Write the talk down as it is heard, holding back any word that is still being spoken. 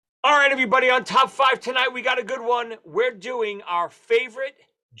All right, everybody, on Top 5 tonight, we got a good one. We're doing our favorite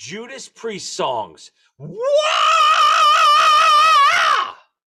Judas Priest songs. Wah!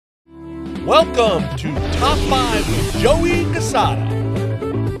 Welcome to Top 5 with Joey Casada.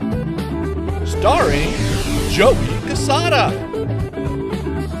 Starring Joey Casada.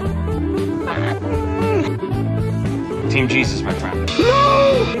 Team Jesus, my friend.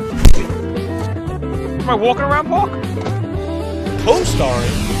 Am I walking around, Park?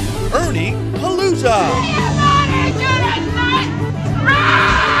 Co-starring Ernie Palooza.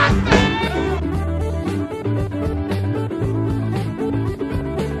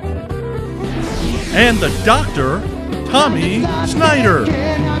 And the Doctor, Tommy Snyder.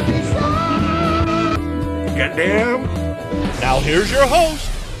 Goddamn. Now here's your host,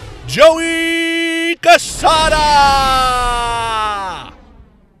 Joey Casada.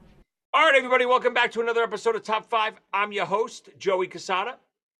 All right, everybody, welcome back to another episode of Top 5. I'm your host, Joey Casada.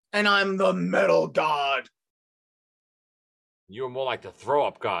 And I'm the metal god. You were more like the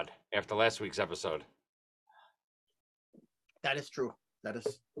throw-up god after last week's episode. That is true. That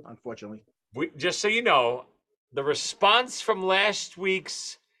is, unfortunately. Just so you know, the response from last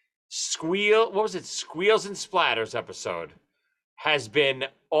week's Squeals and Splatters episode has been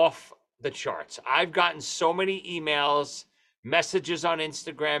off the charts. I've gotten so many emails, messages on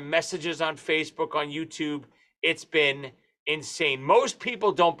Instagram, messages on Facebook, on YouTube. It's been insane. Most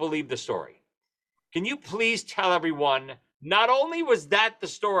people don't believe the story. Can you please tell everyone, not only was that the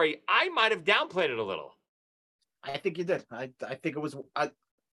story, I might have downplayed it a little. I think you did. I think it was.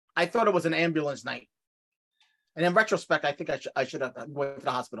 I thought it was an ambulance night, and in retrospect, I think I should have went to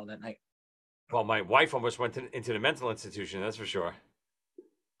the hospital that night. Well, my wife almost went into the mental institution. That's for sure.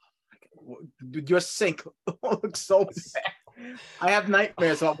 Your sink looks so bad. I have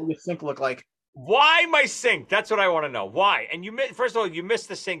nightmares about what your sink looked like. Why my sink? That's what I want to know. Why? And first of all, you missed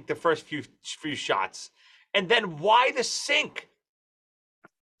the sink the first few shots, and then why the sink?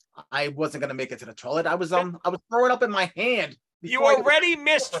 I wasn't gonna make it to the toilet. I was throwing up in my hand. You already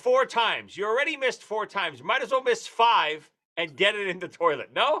missed 4 times. You already missed 4 times. Might as well miss 5 and get it in the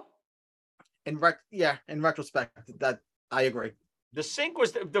toilet. No? In retrospect, that I agree. The sink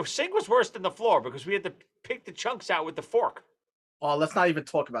was worse than the floor because we had to pick the chunks out with the fork. Oh, let's not even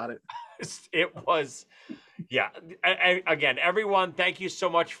talk about it. It was, yeah. Again, everyone, thank you so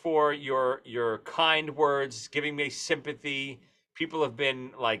much for your kind words, giving me sympathy. People have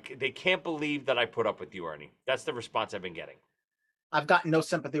been like, they can't believe that I put up with you, Ernie. That's the response I've been getting. I've gotten no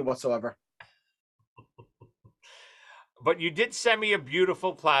sympathy whatsoever. But you did send me a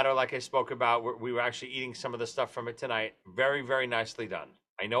beautiful platter, like I spoke about. We were actually eating some of the stuff from it tonight. Very, very nicely done.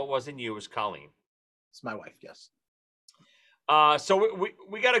 I know it wasn't you, it was Colleen. It's my wife, yes. So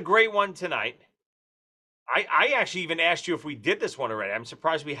we got a great one tonight. I actually even asked you if we did this one already. I'm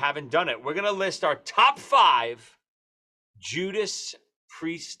surprised we haven't done it. We're going to list our top 5 Judas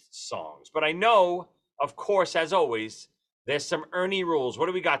Priest songs. But I know, of course, as always, there's some Ernie rules. What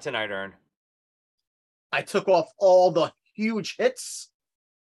do we got tonight, Ern? I took off all the huge hits.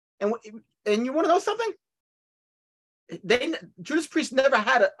 And you want to know something? Judas Priest never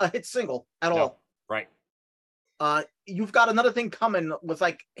had a hit single at all. Right. You've got another thing coming was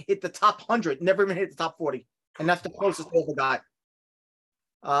like hit the top 100, never even hit the top 40. And that's the closest we ever got.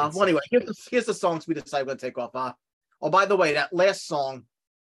 Well, anyway, here's the songs we decided we're going to take off. Oh, by the way, that last song.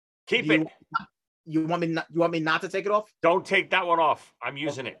 Keep it. You want me not to take it off? Don't take that one off. I'm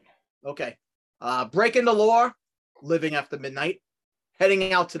using it. Okay. Breaking the Law, Living After Midnight,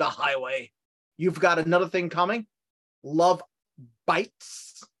 Heading Out to the Highway. You've got another thing coming. Love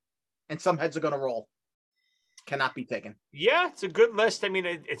Bites, and Some Heads Are Gonna Roll. Cannot be taken. Yeah, it's a good list. I mean,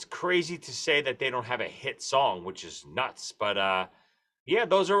 it's crazy to say that they don't have a hit song, which is nuts. But yeah,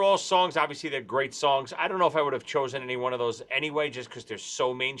 those are all songs. Obviously, they're great songs. I don't know if I would have chosen any one of those anyway, just because they're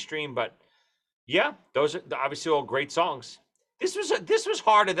so mainstream. But yeah, those are obviously all great songs. This was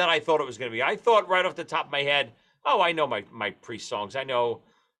harder than I thought it was going to be. I thought right off the top of my head, oh, I know my Priest songs. I know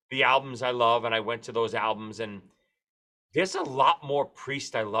the albums I love, and I went to those albums, and there's a lot more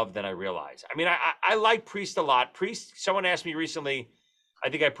Priest I love than I realize. I mean, I like Priest a lot. Priest, someone asked me recently, I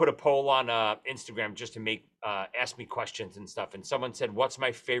think I put a poll on Instagram just to ask me questions and stuff, and someone said, what's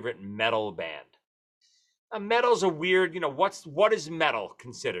my favorite metal band? Metal's a weird, what is metal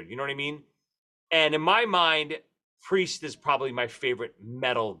considered? You know what I mean? And in my mind, Priest is probably my favorite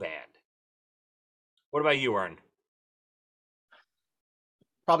metal band. What about you, Ern?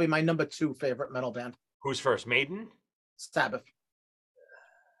 Probably my number 2 favorite metal band. Who's first? Maiden? Sabbath.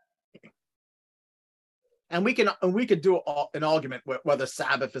 And we could do an argument whether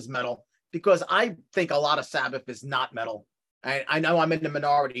Sabbath is metal, because I think a lot of Sabbath is not metal. I know I'm in the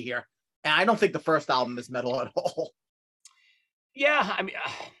minority here, and I don't think the first album is metal at all. Yeah, I mean,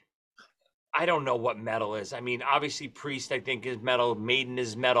 I don't know what metal is. I mean, obviously, Priest, I think, is metal. Maiden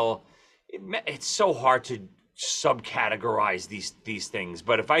is metal. It's so hard to subcategorize these things.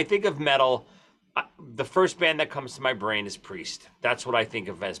 But if I think of metal, the first band that comes to my brain is Priest. That's what I think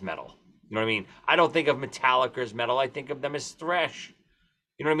of as metal. You know what I mean? I don't think of Metallica as metal. I think of them as thrash.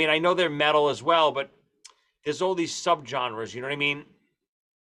 You know what I mean? I know they're metal as well, but there's all these subgenres. You know what I mean?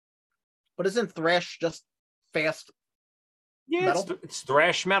 But isn't thrash just fast? Yeah, it's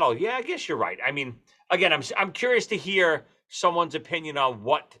thrash metal. Yeah, I guess you're right. I mean, again, I'm curious to hear someone's opinion on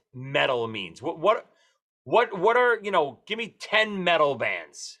what metal means. What are, you know, give me 10 metal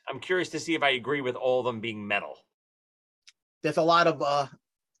bands. I'm curious to see if I agree with all of them being metal. There's a lot of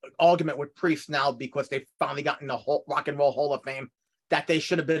argument with Priest now because they finally got in the Rock and Roll Hall of Fame that they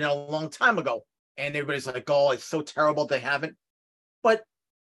should have been in a long time ago. And everybody's like, oh, it's so terrible they haven't. But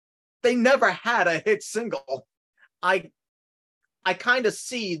they never had a hit single. I kind of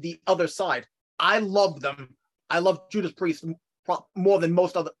see the other side. I love them. I love Judas Priest more than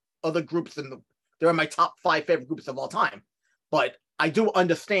most other groups they're in my top 5 favorite groups of all time. But I do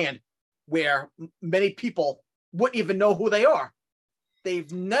understand where many people wouldn't even know who they are.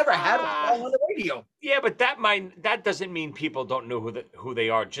 They've never had a song on the radio. Yeah, but that doesn't mean people don't know who they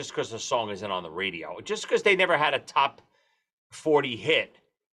are just because the song isn't on the radio. Just because they never had a top 40 hit.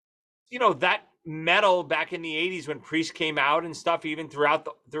 You know, that metal back in the 80s when Priest came out and stuff, even throughout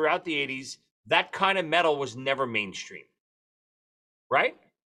the 80s, that kind of metal was never mainstream. Right?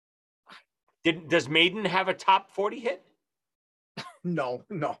 Does Maiden have a top 40 hit? No.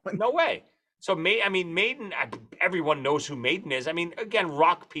 No way. So Maiden, everyone knows who Maiden is. I mean, again,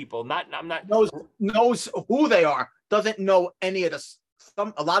 rock people, I'm not knows who they are, doesn't know any of this.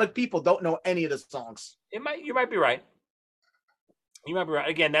 A lot of people don't know any of the songs. You might be right. You might be right.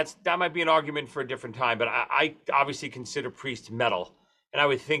 Again, that might be an argument for a different time, but I obviously consider Priest metal, and I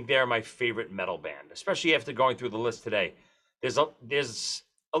would think they're my favorite metal band, especially after going through the list today. There's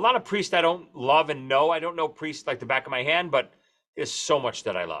a lot of Priest I don't love and know. I don't know Priest like the back of my hand, but there's so much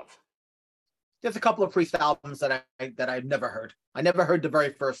that I love. There's a couple of Priest albums that I've never heard. I never heard the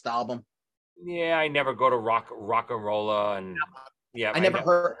very first album. Yeah, I never go to Rock-a-Rolla, and yeah, I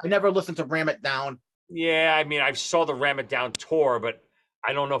never listened to Ram It Down. Yeah, I mean, I saw the Ram It Down tour, but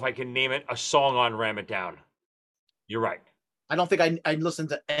I don't know if I can name a song on Ram It Down. You're right. I don't think I listened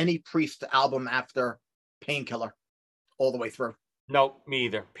to any Priest album after Painkiller all the way through. No, me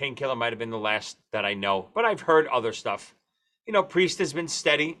either. Painkiller might have been the last that I know, but I've heard other stuff. You know, Priest has been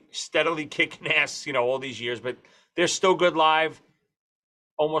steadily kicking ass, you know, all these years, but they're still good live.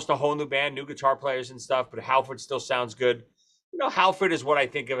 Almost a whole new band, new guitar players and stuff, but Halford still sounds good. You know, Halford is what I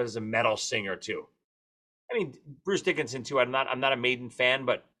think of as a metal singer too. I mean, Bruce Dickinson too. I'm not a Maiden fan,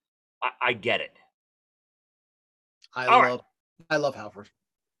 but I get it. I love Halford.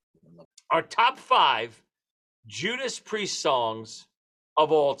 Our top 5 Judas Priest songs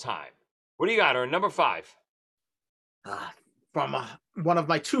of all time. What do you got? Or number 5? From one of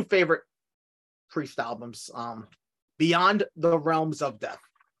my 2 favorite Priest albums, Beyond the Realms of Death.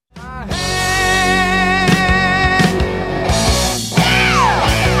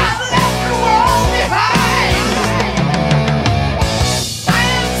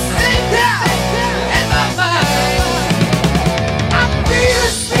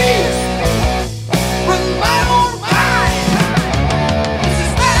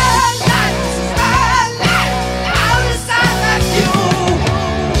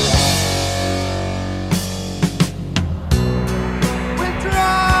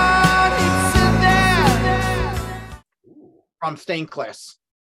 From Stained Class,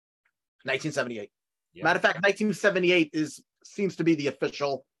 1978. Yeah. Matter of fact, 1978 seems to be the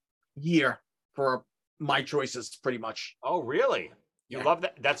official year for my choices, pretty much. Oh, really? You love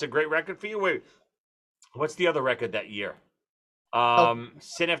that? That's a great record for you. Wait, what's the other record that year?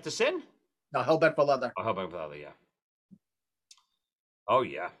 Sin After Sin? No, Hellbent for Leather. Oh, Hellbent for Leather, yeah. Oh,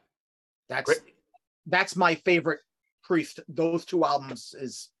 yeah. That's my favorite Priest. Those 2 albums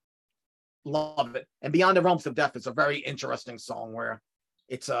love it. And Beyond the Realms of Death is a very interesting song where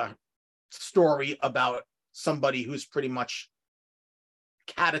it's a story about somebody who's pretty much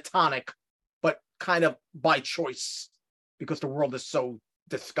catatonic, but kind of by choice because the world is so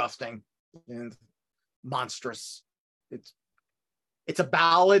disgusting and monstrous. It's a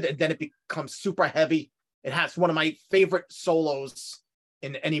ballad, and then it becomes super heavy. It has one of my favorite solos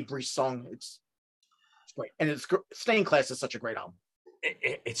in any Priest song. It's great. And Stained Class is such a great album.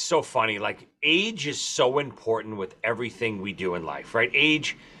 It's so funny. Like, age is so important with everything we do in life, right?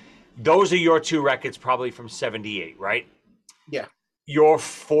 Age, those are your 2 records probably from 78, right? Yeah. You're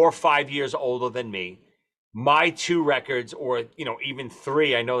 4 or 5 years older than me. My 2 records, or even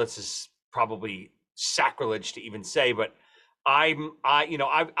 3. I know this is probably sacrilege to even say, but I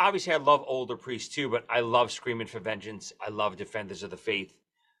obviously I love older Priest too, but I love Screaming for Vengeance. I love Defenders of the Faith.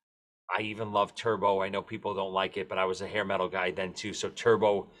 I even love Turbo. I know people don't like it, but I was a hair metal guy then too. So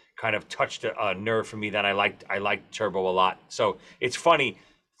Turbo kind of touched a nerve for me that I liked Turbo a lot. So it's funny,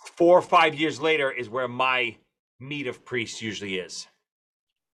 4 or 5 years later is where my meat of Priest usually is.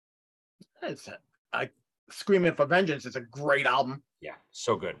 It's Screaming for Vengeance is a great album. Yeah,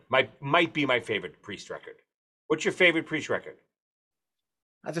 so good. Might be my favorite Priest record. What's your favorite Priest record?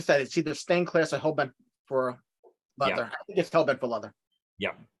 As I said, it's either Stained Class or Hellbent for Leather. Yeah. I think it's Hellbent for Leather.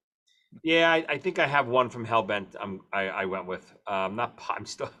 Yeah. Yeah, I think I have one from Hellbent. I went with. I'm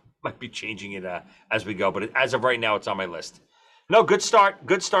still might be changing it as we go, but as of right now, it's on my list. No, good start.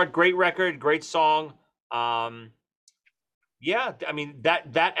 Good start. Great record. Great song. Yeah, I mean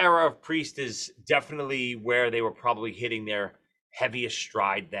that era of Priest is definitely where they were probably hitting their heaviest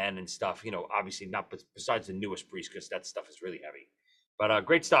stride then and stuff. Obviously not besides the newest Priest, because that stuff is really heavy. But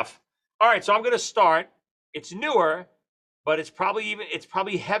great stuff. All right, so I'm gonna start. It's newer, but it's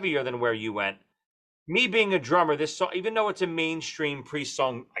probably heavier than where you went. Me being a drummer, this song, even though it's a mainstream Priest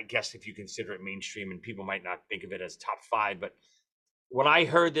song, I guess if you consider it mainstream, and people might not think of it as top 5, but when I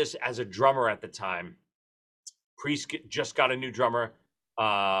heard this as a drummer at the time, Priest just got a new drummer,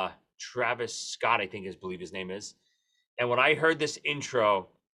 Travis Scott, I believe his name is. And when I heard this intro,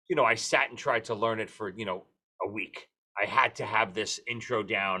 I sat and tried to learn it for, a week. I had to have this intro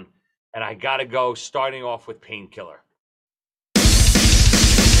down, and I got to go starting off with Painkiller.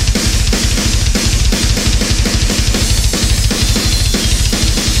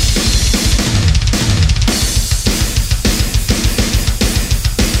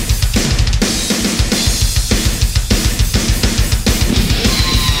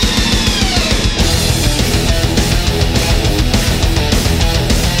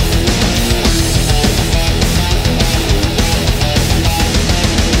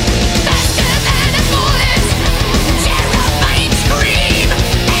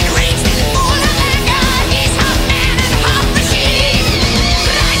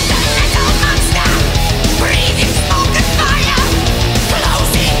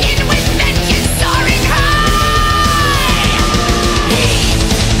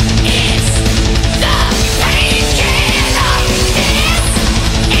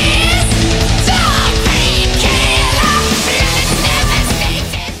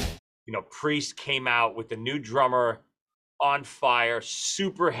 Priest came out with the new drummer, on fire,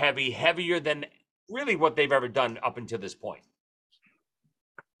 super heavy, heavier than really what they've ever done up until this point.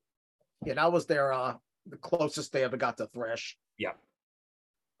 Yeah, that was their the closest they ever got to thrash. Yeah.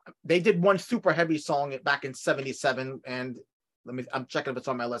 They did one super heavy song back in '77, and I'm checking if it's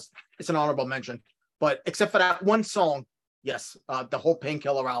on my list. It's an honorable mention. But except for that one song, yes, the whole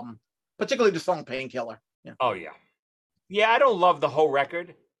Painkiller album, particularly the song Painkiller. Yeah. Oh yeah. Yeah, I don't love the whole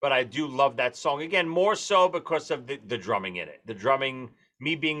record, but I do love that song. Again, more so because of the drumming in it. The drumming,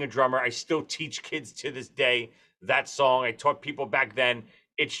 me being a drummer, I still teach kids to this day that song. I taught people back then.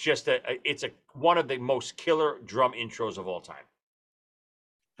 It's just it's one of the most killer drum intros of all time.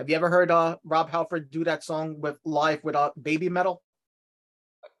 Have you ever heard Rob Halford do that song live with Baby Metal?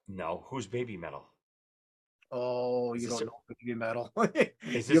 No, who's Baby Metal? Oh, you don't know Baby Metal.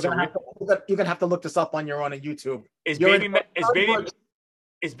 You're gonna have to look this up on your own on YouTube. Is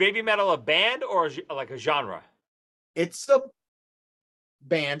Baby Metal a band or like a genre? It's a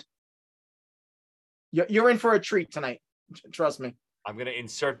band. You're in for a treat tonight. Trust me. I'm gonna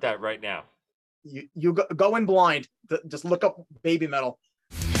insert that right now. You go in blind. Just look up Baby Metal.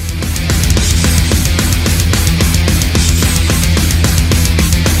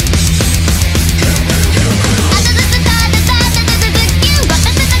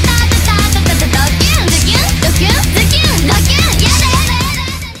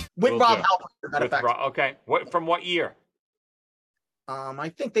 With Rob Halford, okay. From what year? I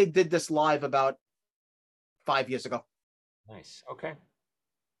think they did this live about 5 years ago. Nice. Okay.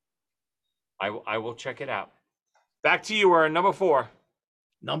 I will check it out. Back to you, Aaron. Number 4.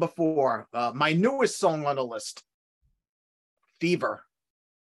 Number 4. My newest song on the list. Fever.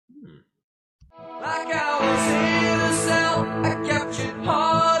 Like I was in a cell, I captured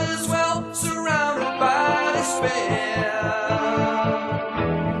heart as well, surrounded by despair.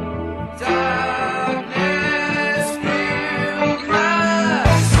 Darkness filled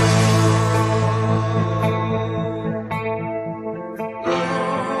my soul,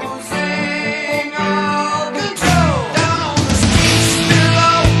 losing all control. Down on the streets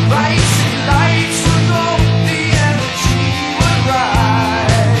below, rising lights would glow, the energy was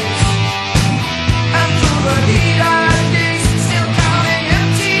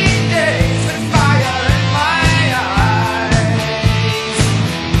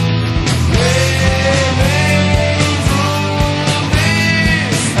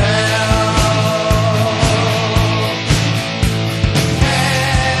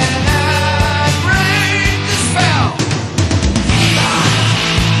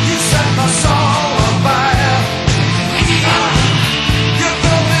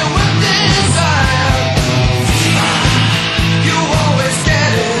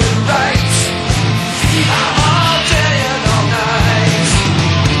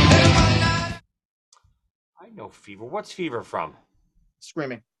What's Fever from?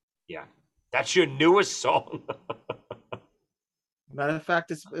 Screaming. Yeah, that's your newest song. Matter of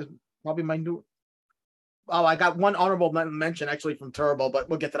fact, it's probably my new. Oh, I got one honorable mention actually from Turbo, but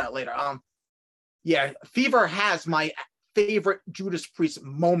we'll get to that later. Yeah, Fever has my favorite Judas Priest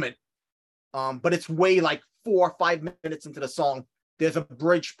moment. But it's way like 4 or 5 minutes into the song. There's a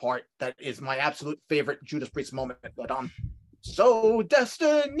bridge part that is my absolute favorite Judas Priest moment. But so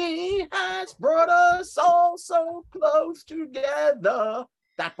destiny has brought us all so close together.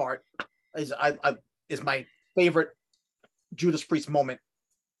 That part is is my favorite Judas Priest moment.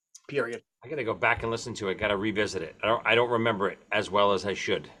 Period. I gotta go back and listen to it. Gotta revisit it. I don't remember it as well as I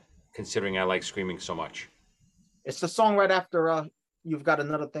should, considering I like Screaming so much. It's the song right after You've Got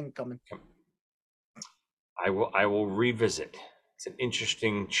Another Thing Coming. I will revisit. It's an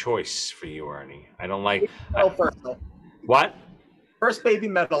interesting choice for you, Ernie. I don't like. First though. What? First Baby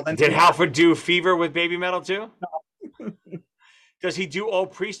Metal. Then Did Halford do Fever with Baby Metal too? No. Does he do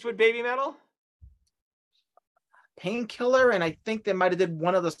Old Priest with Baby Metal? Painkiller, and I think they might have did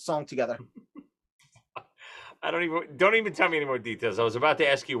one other song together. Don't even tell me any more details. I was about to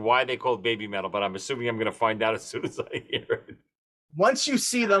ask you why they called Baby Metal, but I'm assuming I'm going to find out as soon as I hear it. Once you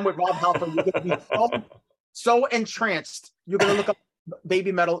see them with Rob Halford, you're going to be so entranced. You're going to look up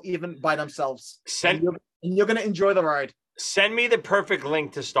Baby Metal even by themselves. And you're going to enjoy the ride. Send me the perfect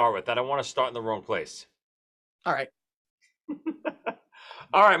link to start with. I don't want to start in the wrong place. All right.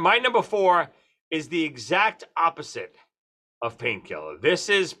 All right. My number 4 is the exact opposite of Painkiller. This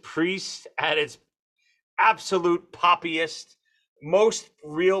is Priest at its absolute poppiest. Most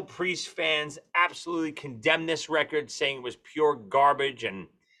real Priest fans absolutely condemn this record, saying it was pure garbage and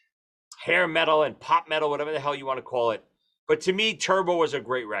hair metal and pop metal, whatever the hell you want to call it. But to me, Turbo was a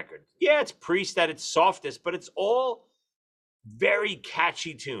great record. Yeah, it's Priest at its softest, but it's all very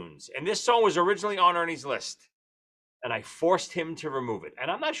catchy tunes. And this song was originally on Ernie's list, and I forced him to remove it. And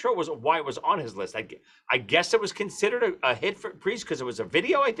I'm not sure why it was on his list. I guess it was considered a hit for Priest because it was a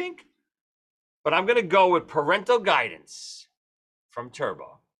video, I think. But I'm going to go with Parental Guidance from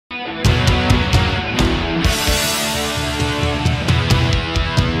Turbo. Say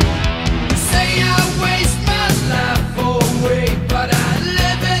I waste my life away, but I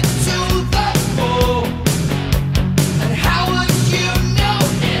live it to the full. And how would you know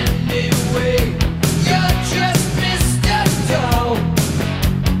anyway? You're just Mr. Dull.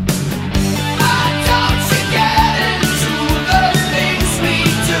 Why don't you get into the things we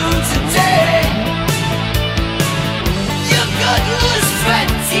do today? You could lose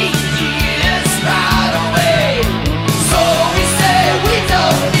 20 years right away. So we say we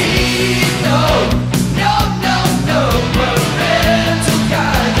don't need no parental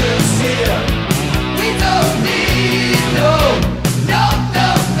guidance here. We don't need no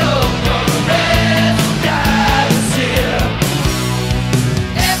parental guidance here.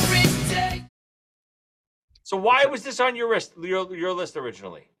 Every day. So why was this on your list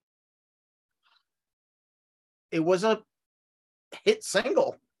originally? It was a hit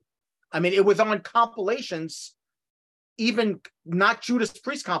single. I mean, it was on compilations, even not Judas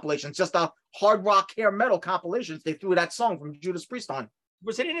Priest compilations, just a hard rock hair metal compilations. They threw that song from Judas Priest on.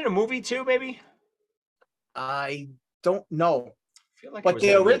 Was it in a movie too, maybe? I don't know. I feel like But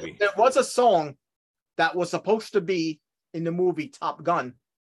it was in a movie. there was a song that was supposed to be in the movie Top Gun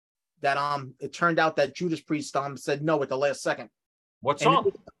that it turned out that Judas Priest said no at the last second. What And song?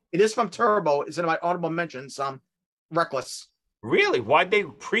 it is from Turbo. It's in my honorable mentions. Reckless. Really? Why'd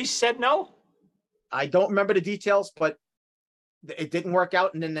Priest said no? I don't remember the details, but it didn't work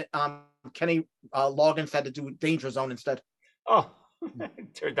out. And then Kenny Loggins had to do Danger Zone instead. Oh,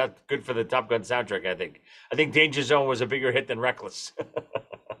 turned out good for the Top Gun soundtrack, I think. I think Danger Zone was a bigger hit than Reckless.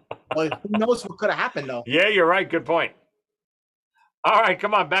 Well, who knows what could have happened though? Yeah, you're right. Good point. All right,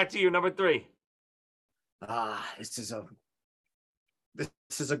 come on. Back to you, number 3. This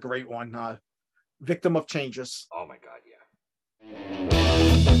is a great one. Victim of Changes. Oh, my God, yeah.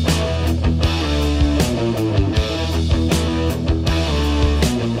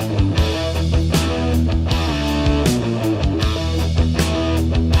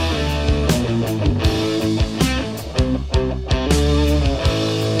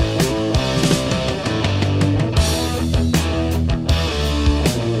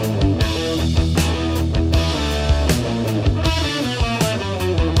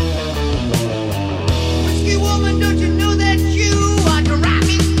 Whiskey woman, don't you know that you are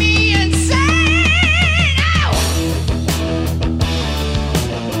driving me insane?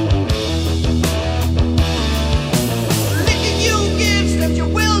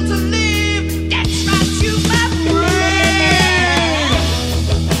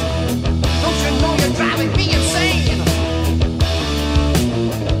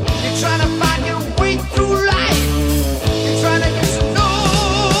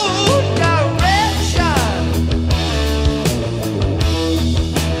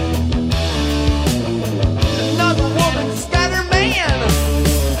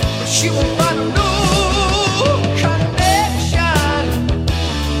 she will find a new connection.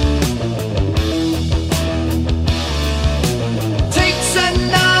 Takes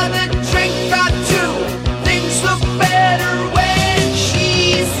another drink or two. Things look better when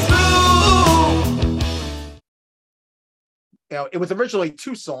she's through. You know, it was originally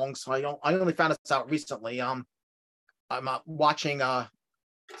 2 songs. I only found this out recently. I'm watching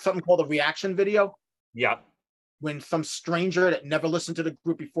something called a reaction video, Yeah. when some stranger that never listened to the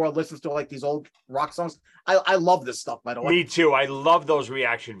group before listens to like these old rock songs. I love this stuff, by the way. Me too. I love those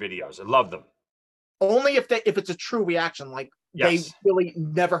reaction videos. I love them. Only if it's a true reaction, like Yes. they really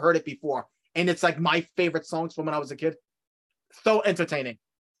never heard it before, and it's like my favorite songs from when I was a kid. So entertaining.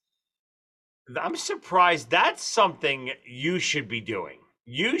 I'm surprised. That's something you should be doing.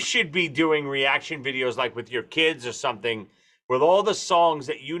 You should be doing reaction videos like with your kids or something, with all the songs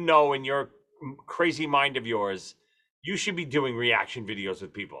that you know in your crazy mind of yours. You should be doing reaction videos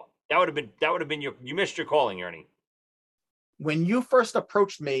with people. That would have been you missed your calling, Ernie. When you first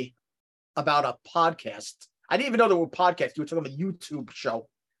approached me about a podcast, I didn't even know there were podcasts. You were talking about a YouTube show.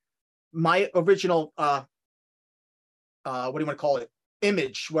 My original what do you want to call it?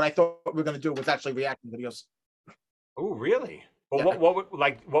 Image, what I thought we were going to do was actually reaction videos. Oh, really? Well, Yeah. what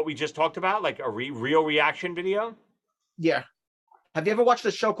like what we just talked about, like a real reaction video? Yeah. Have you ever watched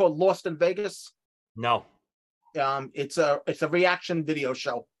a show called Lost in Vegas? No. It's a reaction video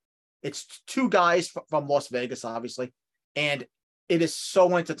show. It's 2 guys from Las Vegas, obviously, and it is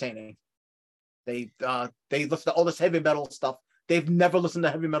so entertaining. They listen to all this heavy metal stuff. They've never listened to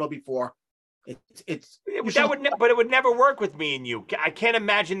heavy metal before. But it would never work with me and you. I can't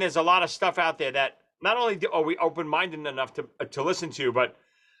imagine there's a lot of stuff out there that not only are we open-minded enough to listen to, but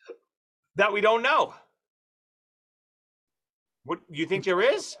that we don't know. What you think there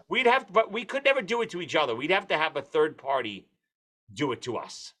is? But we could never do it to each other. We'd have to have a third party do it to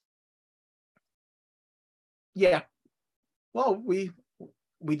us. Yeah. Well, we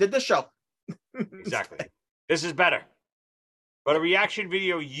did the show. Exactly. This is better. But a reaction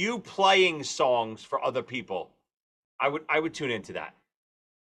video, you playing songs for other people, I would tune into that.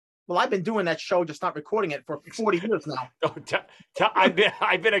 Well, I've been doing that show, just not recording it, for 40 years now. Oh, I've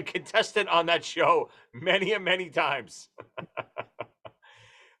been a contestant on that show many times.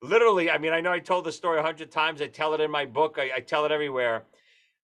 Literally, I mean, I know I told the story 100 times. I tell it in my book. I tell it everywhere.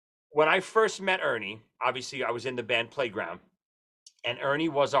 When I first met Ernie, obviously I was in the band Playground, and Ernie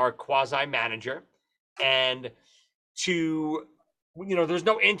was our quasi manager. And there's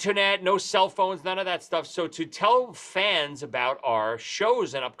no internet, no cell phones, none of that stuff. So to tell fans about our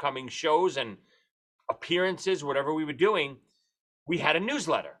shows and upcoming shows and appearances, whatever we were doing, we had a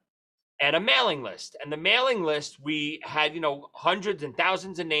newsletter and a mailing list. And the mailing list, we had, hundreds and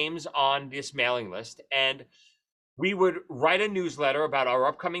thousands of names on this mailing list. And we would write a newsletter about our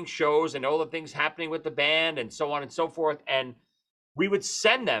upcoming shows and all the things happening with the band and so on and so forth. And we would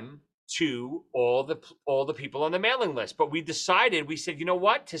send them to all the people on the mailing list. But we said, you know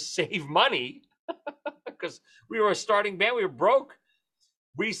what, to save money, because we were a starting band, we were broke.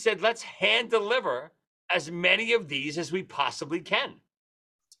 We said, let's hand deliver as many of these as we possibly can.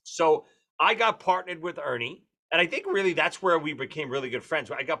 So I got partnered with Ernie, and I think really that's where we became really good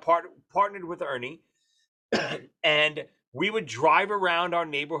friends. I got partnered with Ernie, and we would drive around our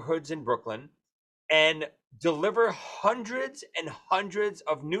neighborhoods in Brooklyn and deliver hundreds and hundreds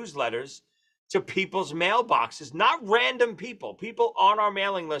of newsletters to people's mailboxes, not random people on our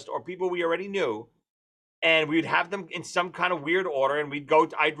mailing list or people we already knew. And we'd have them in some kind of weird order, and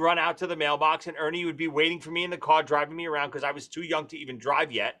I'd run out to the mailbox, and Ernie would be waiting for me in the car, driving me around because I was too young to even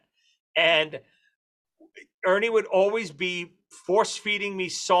drive yet. And Ernie would always be force feeding me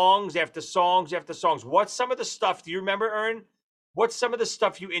songs after songs after songs. What's some of the stuff, do you remember, Ern? What's some of the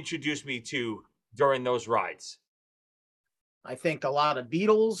stuff you introduced me to during those rides? I think a lot of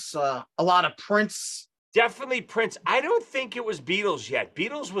Beatles, a lot of Prince. Definitely Prince. I don't think it was Beatles yet.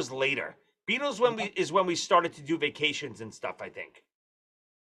 Beatles was later. Beatles is when we started to do vacations and stuff, I think.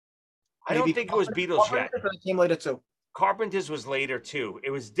 I don't think it was Beatles yet. It came later too. Carpenters was later too.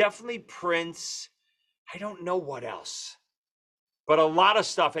 It was definitely Prince. I don't know what else, but a lot of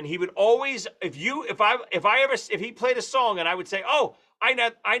stuff. And he would always, if he played a song and I would say, "Oh,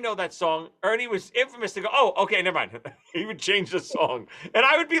 I know that song," Ernie was infamous to go, "Oh, okay, never mind." He would change the song, and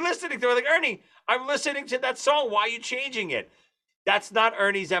I would be listening to it like, "Ernie, I'm listening to that song. Why are you changing it?" That's not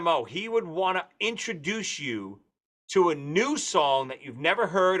Ernie's MO. He would want to introduce you to a new song that you've never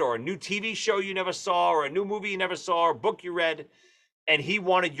heard, or a new TV show you never saw, or a new movie you never saw, or a book you read, and he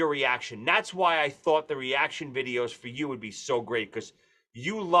wanted your reaction. That's why I thought the reaction videos for you would be so great, because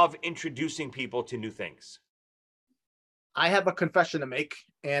you love introducing people to new things. I have a confession to make.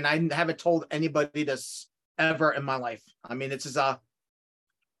 and I haven't told anybody this ever in my life. I mean, this is I've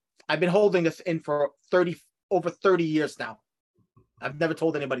been holding this in for over 30 years now. I've never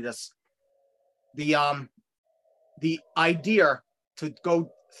told anybody this. The idea to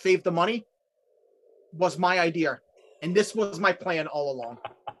go save the money was my idea, and this was my plan all along.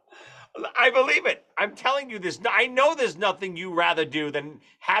 I believe it. I'm telling you this. I know there's nothing you rather do than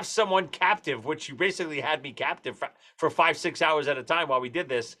have someone captive, which you basically had me captive for 5-6 hours at a time while we did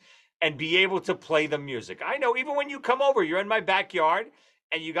this, and be able to play the music. I know even when you come over, you're in my backyard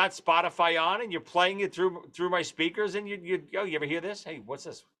and you got Spotify on and you're playing it through my speakers, and you ever hear this? Hey, what's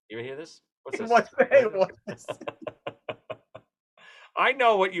this? You ever hear this? What's this? What's this? I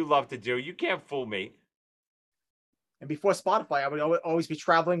know what you love to do. You can't fool me. And before Spotify, I would always be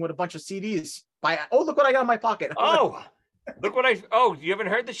traveling with a bunch of CDs. Look what I got in my pocket. Oh, look what you haven't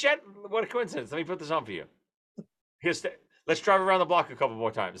heard this yet? What a coincidence. Let me put this on for you. Let's drive around the block a couple more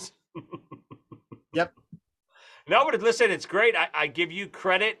times. Yep. No, but listen, it's great. I give you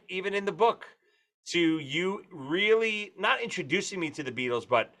credit, even in the book, to you really not introducing me to the Beatles,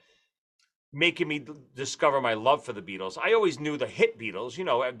 but making me discover my love for the Beatles. I always knew the hit Beatles,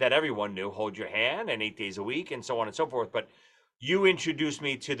 that everyone knew, Hold Your Hand and 8 Days a Week and so on and so forth. But you introduced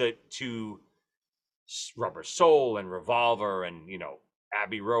me to Rubber Soul and Revolver and,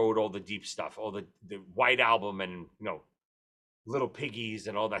 Abbey Road, all the deep stuff, all the White Album and, Little Piggies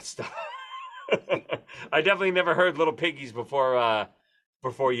and all that stuff. I definitely never heard Little Piggies before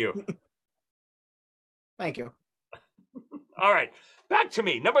you. Thank you. All right, back to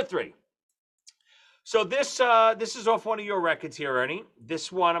me. Number 3. So this is off one of your records here, Ernie.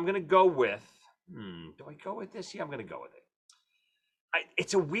 This one I'm gonna go with. Do I go with this? Yeah, I'm gonna go with it.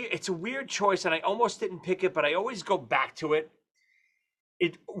 It's a weird choice, and I almost didn't pick it, but I always go back to it.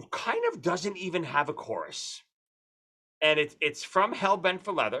 It kind of doesn't even have a chorus, and it's from Hellbent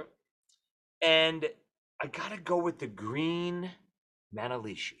for Leather, and I gotta go with the Green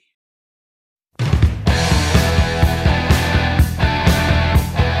Manalishi.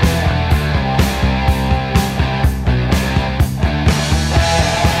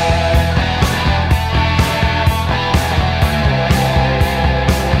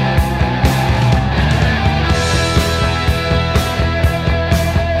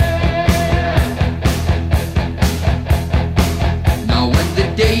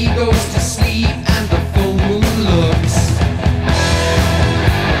 Day goes to sleep and the full moon looks,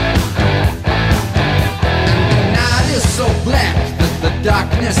 and the night is so black that the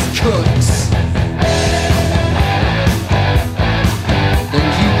darkness cooks. Then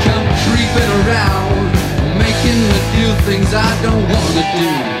you come creeping around, making me do things I don't want to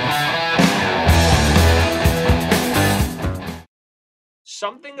do.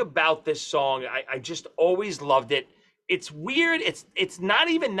 Something about this song, I just always loved it. It's weird. It's not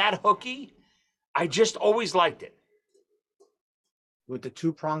even that hooky. I just always liked it. With the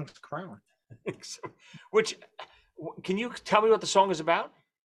 2-pronged crown. Which, can you tell me what the song is about?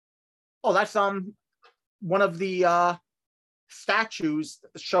 Oh, that's one of the statues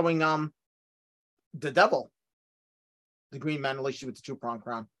showing the devil, the Green Manalishi with the 2-pronged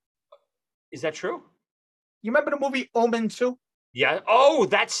crown. Is that true? You remember the movie Omen 2? Yeah. Oh,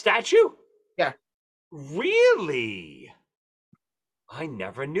 that statue? Yeah. Really? I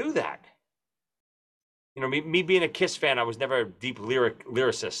never knew that. Me being a Kiss fan, I was never a deep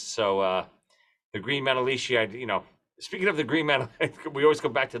lyricist. So the Green Manalishi, speaking of the Green Manalishi, we always go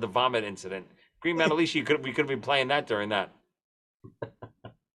back to the vomit incident. Green Manalishi, we could have been playing that during that.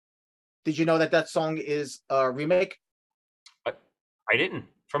 Did you know that song is a remake? I didn't.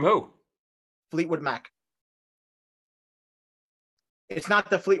 From who? Fleetwood Mac. It's not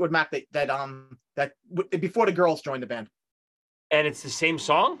the Fleetwood Mac that before the girls joined the band. And it's the same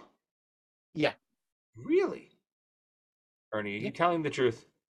song? Yeah. Really? Ernie, are you telling the truth?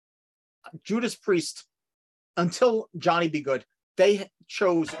 Judas Priest, until Johnny B. Good, they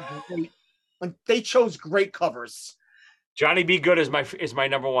chose great covers. Johnny B. Good is my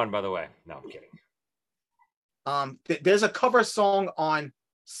number one, by the way. No, I'm kidding. There's a cover song on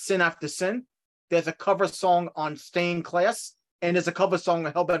Sin After Sin. There's a cover song on Stained Class. And there's a cover song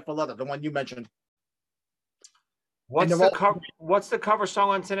on Hellbent for Leather, the one you mentioned. What's the cover song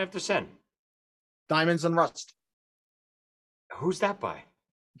on Sin After Sin? Diamonds and Rust. Who's that by?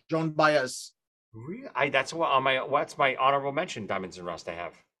 Joan Baez. Really? That's what's my honorable mention, Diamonds and Rust I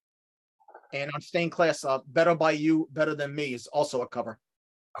have. And on Stained Class, Better By You, Better Than Me is also a cover.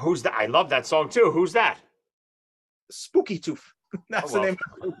 Who's that? I love that song too. Who's that? Spooky Tooth. That's the name.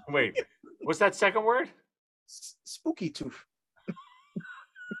 Wait, what's that second word? Spooky Tooth.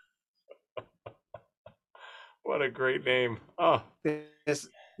 What a great name. Oh, This,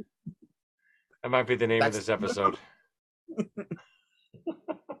 that might be the name of That's- this episode.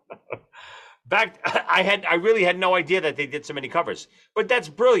 I really had no idea that they did so many covers, but that's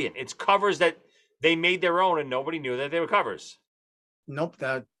brilliant. It's covers that they made their own and nobody knew that they were covers. nope.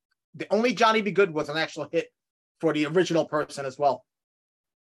 The only Johnny Be Good was an actual hit for the original person as well.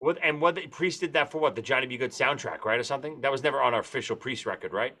 Priest did that for what? The Johnny B. Good soundtrack, right? Or something? That was never on our official Priest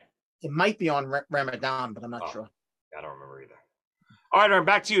record, right? It might be on Ramadan, but I'm not Oh. sure. I don't remember either. All right, Aaron,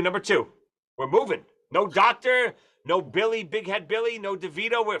 back to you. Number 2. We're moving. No Doctor, no Billy, Big Head Billy, no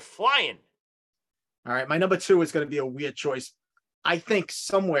DeVito. We're flying. All right, my number 2 is going to be a weird choice. I think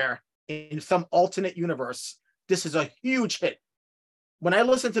somewhere in some alternate universe, this is a huge hit. When I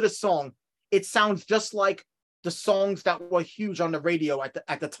listen to this song, it sounds just like the songs that were huge on the radio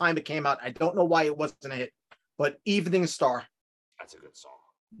at the time it came out. I don't know why it wasn't a hit, but Evening Star. That's a good song.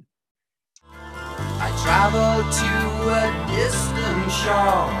 I traveled to a distant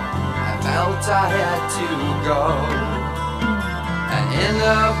shore. I felt I had to go. An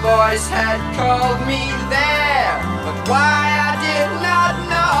inner voice had called me there, but why I did not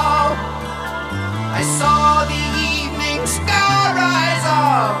know. I saw the evening star rise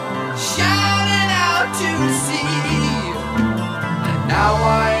up, shining out to sea. And now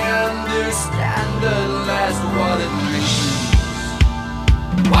I understand at last what it means.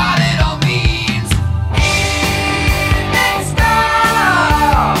 What it all means. Evening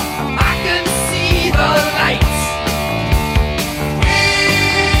star, I can see the lights.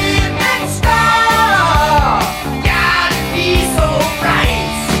 Evening star, gotta be so bright.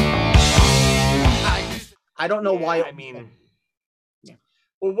 I don't know why. I mean,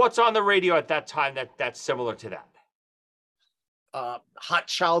 well, what's on the radio at that time that's similar to that? Hot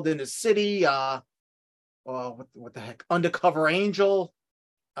Child in the City. What the heck? Undercover Angel.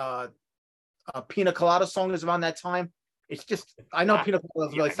 A Pina Colada song is around that time. It's just I know Pina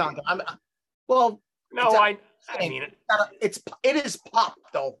Colada really sound. Well, No, It's I mean, it is pop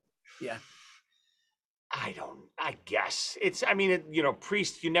though. Yeah. I guess it's. I mean,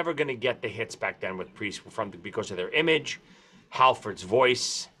 Priest. You're never going to get the hits back then with Priest because of their image, Halford's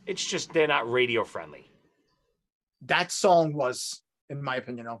voice. It's just they're not radio friendly. That song was, in my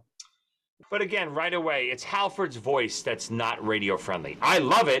opinion, though. But again, right away, it's Halford's voice that's not radio friendly. I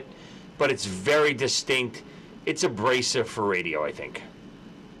love it, but it's very distinct. It's abrasive for radio, I think.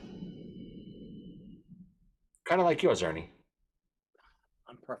 Kind of like yours, Ernie.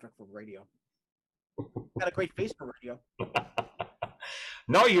 I'm perfect for radio. Got a great face for radio.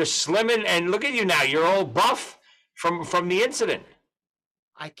 No, you're slimming, and look at you now. You're all buff from the incident.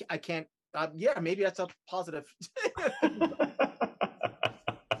 I can't. Yeah, maybe that's a positive.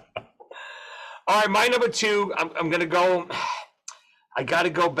 All right, my number 2. I'm gonna go. I got to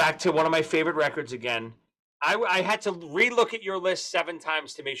go back to one of my favorite records again. I had to relook at your list 7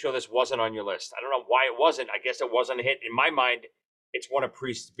 times to make sure this wasn't on your list. I don't know why it wasn't. I guess it wasn't a hit. In my mind, it's one of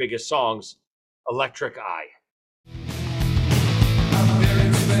Priest's biggest songs, Electric Eye. I'm there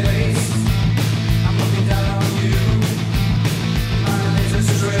in space. I'm looking down on you. My laser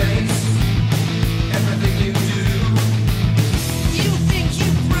strays. Everything you do. You think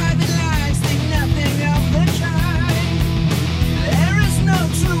your private lives think nothing of the kind. There is no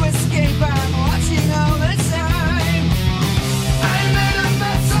true escape. I'm watching all the time. I'm made of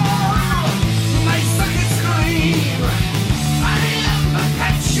metal. My circuits scream. I am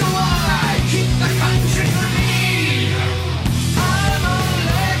perpetual. I keep the country clean. I'm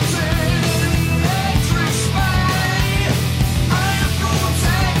electric, electric spy. I'm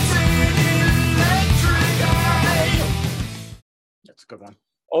protected, electric eye. That's a good one.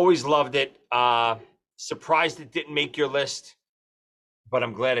 Always loved it. Surprised it didn't make your list, but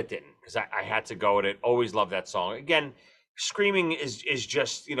I'm glad it didn't because I had to go with it. Always loved that song. Again, Screaming is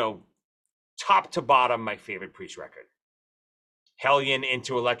just, top to bottom, my favorite Priest record. Hellion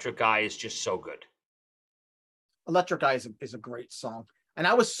into Electric Eye is just so good. Electric Eye is a great song. And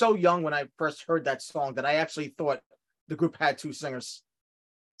I was so young when I first heard that song that I actually thought the group had 2 singers.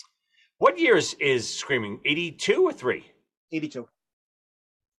 What years is Screaming? 82 or 3? 82,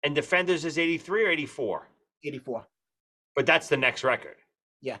 And Defenders is 83 or 84? 84. But that's the next record.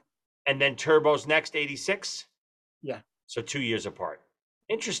 Yeah. And then Turbo's next, 86? Yeah. So 2 years apart.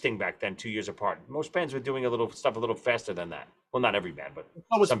 Interesting back then, 2 years apart. Most bands were doing a little faster than that. Well, not every band, but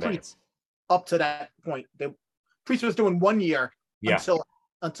That was some Priest bands. up to that point. Priest was doing 1 year Yeah.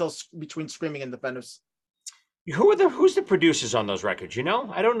 until between Screaming and Defenders. Who's the producers on those records?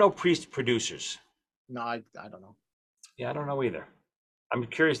 I don't know Priest producers. No, I don't know. Yeah, I don't know either. I'm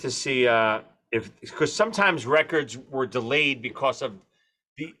curious to see because sometimes records were delayed because of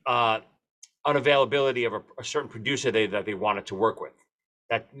the unavailability of a certain producer that they wanted to work with.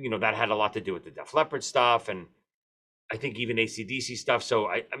 That, you know, that had a lot to do with the Def Leppard stuff, and I think even AC/DC stuff. So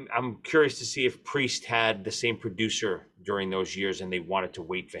I'm curious to see if Priest had the same producer during those years and they wanted to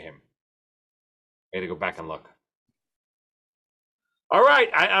wait for him. I got to go back and look. All right,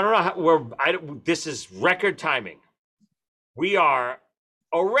 I don't know how this is record timing. We are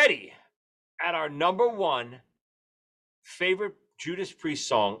already at our number one favorite Judas Priest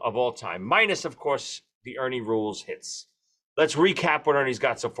song of all time, minus, of course, the Ernie Rules hits. Let's recap what Ernie's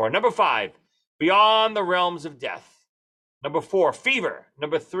got so far. Number 5, Beyond the Realms of Death. Number 4, Fever.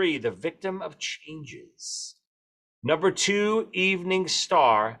 Number 3, The Victim of Changes. Number 2, Evening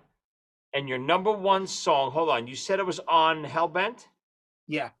Star. And your number 1 song, hold on, you said it was on Hellbent?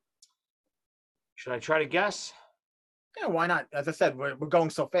 Yeah. Should I try to guess? Yeah, why not? As I said, we're going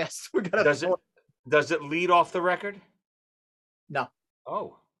so fast. We gotta. Does it lead off the record? No.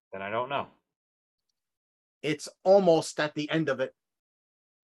 Oh, then I don't know. It's almost at the end of it.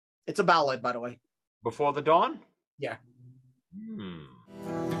 It's a ballad, by the way. Before the Dawn? Yeah.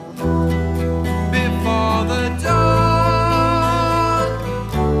 Before the dawn,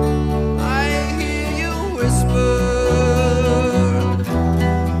 I hear you whisper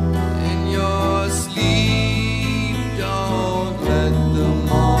in your sleep. Don't let the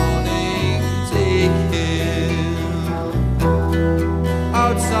morning take him.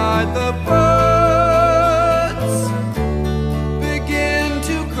 Outside the birds begin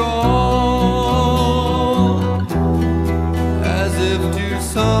to call, as if to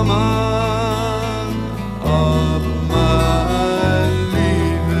summon of my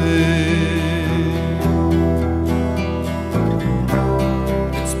leaving.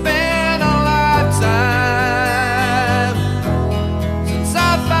 It's been a lifetime since I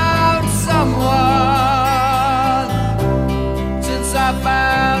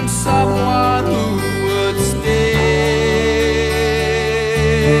found someone who would stay.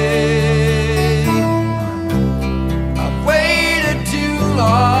 I've waited too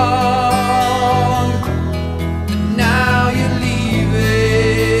long, and now you're leaving.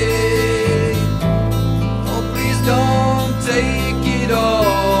 Oh, please don't take it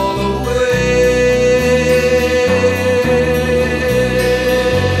all away.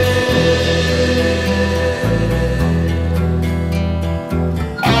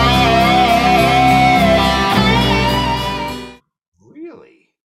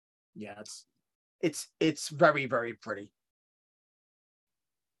 Really? Yeah, it's very, very pretty.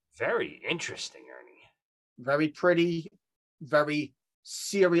 Very interesting, Ernie. Very pretty, very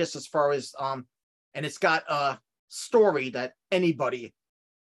serious as far as and it's got a story that anybody,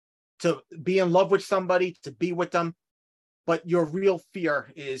 to be in love with somebody, to be with them, but your real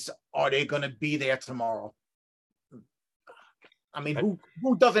fear is, are they going to be there tomorrow? I mean,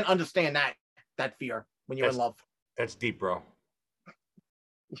 who doesn't understand that fear when you're in love? That's deep, bro.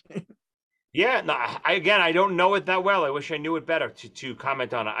 Yeah, no, I don't know it that well. I wish I knew it better to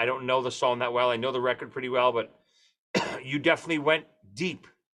comment on it. I don't know the song that well. I know the record pretty well, but you definitely went deep,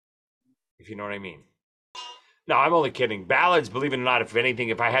 if you know what I mean. No, I'm only kidding. Ballads, believe it or not, if anything,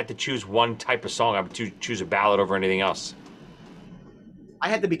 if I had to choose one type of song, I would choose a ballad over anything else. I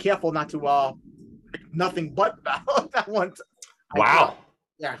had to be careful not to nothing but ballad that one. Wow.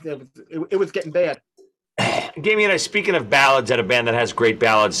 Yeah, it was getting bad. Gamey and I, speaking of ballads, at a band that has great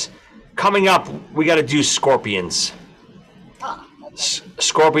ballads, coming up, we got to do Scorpions.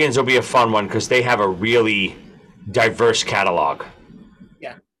 Scorpions will be a fun one because they have a really diverse catalog.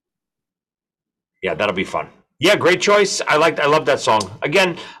 Yeah. Yeah, that'll be fun. Yeah, great choice. I love that song.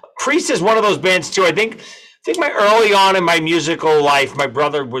 Again, Priest is one of those bands too. I think my early on in my musical life, my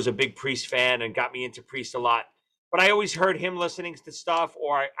brother was a big Priest fan and got me into Priest a lot. But I always heard him listening to stuff,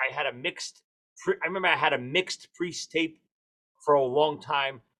 or I had a mixed. I remember I had a mixed Priest tape for a long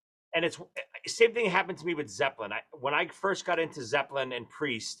time. And it's same thing happened to me with Zeppelin. When I first got into Zeppelin and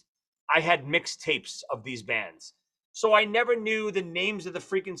Priest, I had mixed tapes of these bands. So I never knew the names of the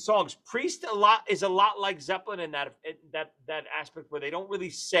freaking songs. Priest is a lot like Zeppelin in that aspect where they don't really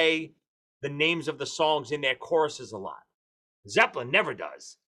say the names of the songs in their choruses a lot. Zeppelin never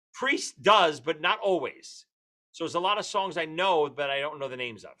does. Priest does, but not always. So there's a lot of songs I know, but I don't know the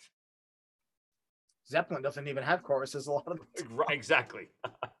names of. Zeppelin doesn't even have choruses a lot of them. Exactly.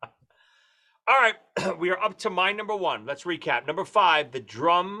 All right, we are up to my number 1. Let's recap. Number 5, the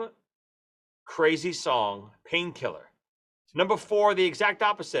drum crazy song, Painkiller. Number 4, the exact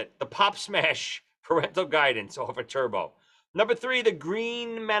opposite, the pop smash, Parental Guidance off a Turbo. Number 3, the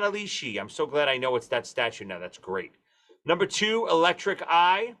Green Manalishi. I'm so glad I know it's that statue now. That's great. Number 2, Electric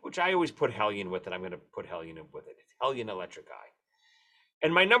Eye, which I always put Hellion with it. I'm going to put Hellion with it. Hellion Electric Eye.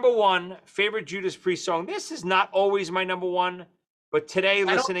 And my number one favorite Judas Priest song. This is not always my number one, but today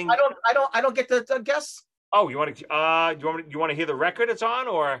listening. I don't get to guess. Oh, you want to? You want to hear the record it's on,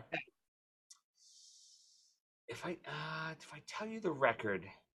 or if I tell you the record,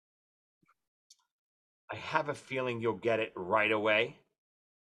 I have a feeling you'll get it right away.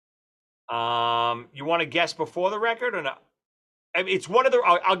 You want to guess before the record or not? I mean, it's one of the.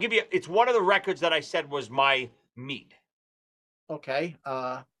 I'll give you. It's one of the records that I said was my meat. Okay.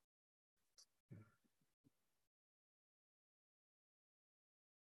 And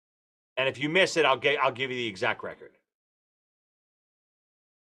if you miss it, I'll give you the exact record.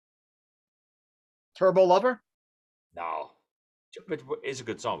 Turbo Lover? No, it is a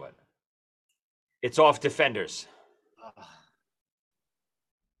good song, but it's off Defenders.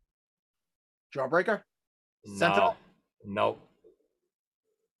 Jawbreaker? Sentinel? No.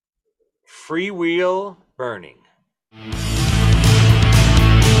 Freewheel Burning.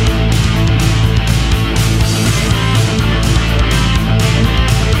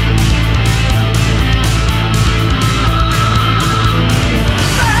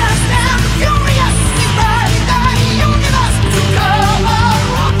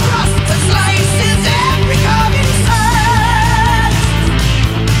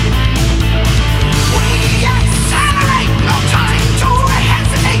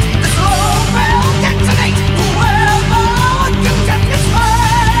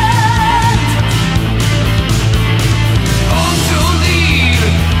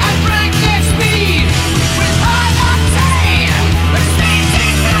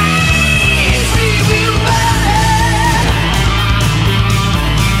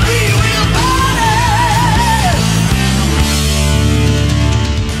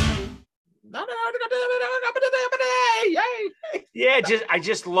 Yeah, I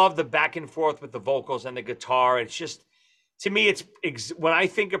just love the back and forth with the vocals and the guitar. It's just, to me, it's when I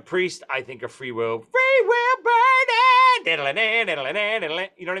think of Priest, I think of Free Will Burning. You know what I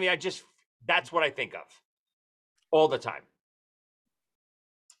mean? That's what I think of all the time.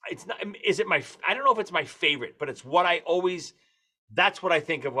 It's not, I don't know if it's my favorite, but it's what that's what I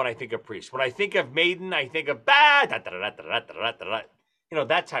think of when I think of Priest. When I think of Maiden, I think of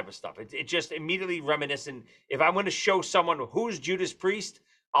that type of stuff. It just immediately reminiscent. If I'm going to show someone who's Judas Priest,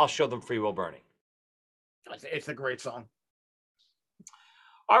 I'll show them Free Will Burning. It's a great song.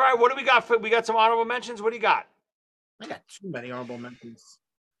 All right, what do we got? We got some honorable mentions. What do you got? I got too many honorable mentions.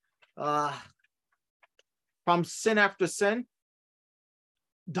 From Sin After Sin,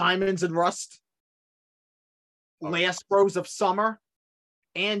 Diamonds and Rust, Last Rose of Summer,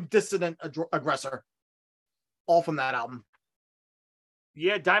 and Dissident Aggressor. All from that album.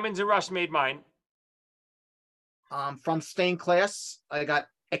 Yeah, Diamonds and Rust made mine. From Stained Class, I got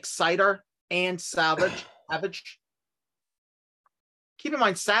Exciter and Savage. Keep in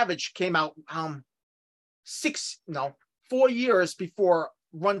mind, Savage came out 4 years before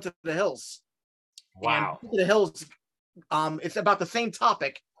Run to the Hills. Wow. And Run to the Hills, it's about the same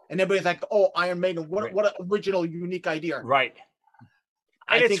topic, and everybody's like, "Oh, Iron Maiden! What an original, unique idea!" Right.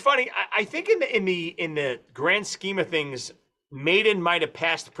 And it's funny. I think in the grand scheme of things, Maiden might have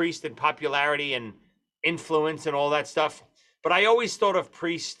passed Priest in popularity and influence and all that stuff, but I always thought of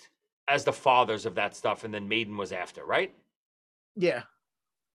Priest as the fathers of that stuff, and then Maiden was after, right? Yeah.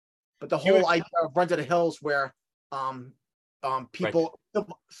 But the whole idea of Run to the Hills, where people,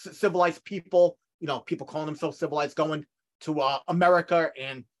 civilized people, people calling themselves civilized, going to America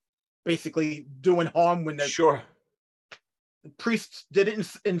and basically doing harm when the Priests did it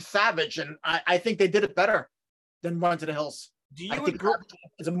in Savage, and I think they did it better than Run to the Hills. Do you agree?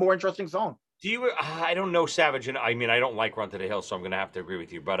 It's a more interesting song. Do you? I don't know Savage, and I mean I don't like Run to the Hills, so I'm going to have to agree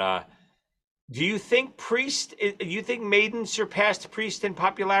with you. But do you think Priest? Do you think Maiden surpassed Priest in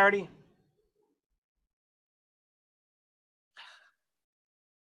popularity?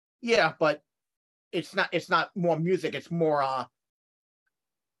 Yeah, but it's not more music. It's more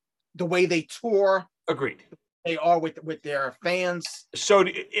the way they tour. Agreed. They are with their fans. So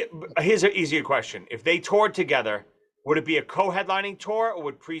here's an easier question: if they toured together, would it be a co-headlining tour, or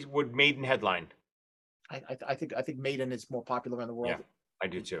would Maiden headline? I think Maiden is more popular in the world. Yeah, I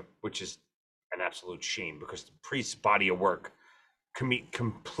do too, which is an absolute shame because the Priest's body of work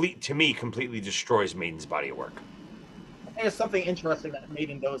completely destroys Maiden's body of work. I think it's something interesting that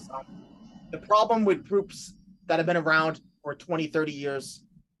Maiden does. The problem with groups that have been around for 20, 30 years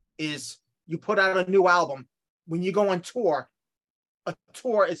is you put out a new album. When you go on tour, a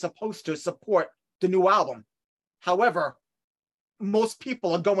tour is supposed to support the new album. However, most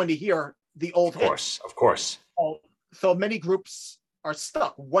people are going to hear the old hits. Of course. So many groups are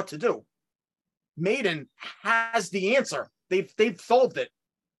stuck. What to do? Maiden has the answer. they've solved it.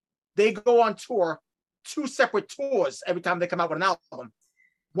 They go on tour, 2 separate tours every time they come out with an album.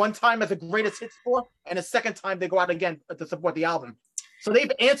 One time as a greatest hits tour, and a second time they go out again to support the album. So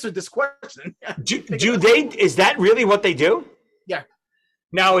they've answered this question. Do they? Is that really what they do? Yeah.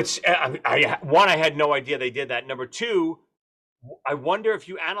 Now it's I had no idea they did that. Number two, I wonder if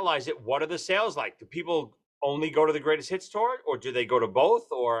you analyze it, what are the sales like? Do people only go to the greatest hits tour, or do they go to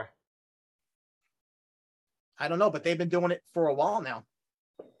both? Or I don't know, but they've been doing it for a while now.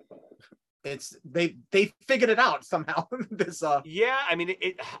 It's they figured it out somehow. This yeah, I mean,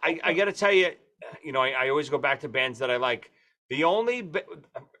 I got to tell you, I always go back to bands that I like. The only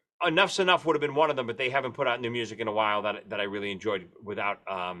Enough's Enough would have been one of them, but they haven't put out new music in a while that I really enjoyed without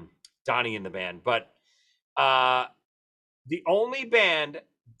Donnie in the band. But the only band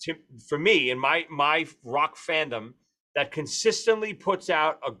for me in my rock fandom that consistently puts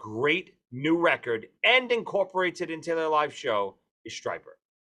out a great new record and incorporates it into their live show is Stryper.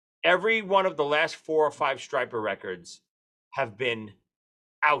 Every one of the last 4 or 5 Stryper records have been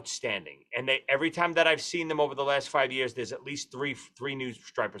outstanding, and every time that I've seen them over the last 5 years, there's at least three new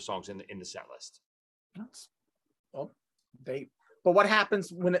Stryper songs in the set list. Well, but what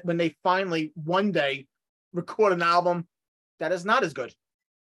happens when they finally one day record an album that is not as good?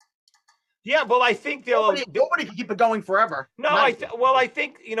 Yeah, well, I think nobody can keep it going forever. No, I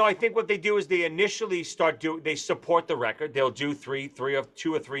think what they do is they initially they support the record. They'll do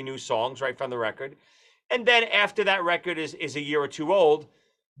 2 or 3 new songs right from the record, and then after that record is a year or 2 old,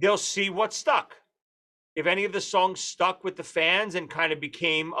 they'll see what stuck. If any of the songs stuck with the fans and kind of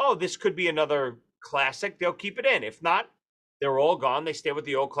became, oh, this could be another classic, they'll keep it in. If not, they're all gone. They stay with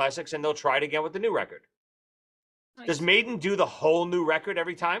the old classics and they'll try it again with the new record. Nice. Does Maiden do the whole new record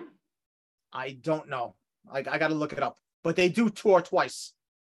every time? I don't know. I got to look it up. But they do tour twice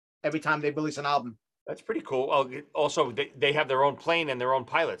every time they release an album. That's pretty cool. Also, they have their own plane and their own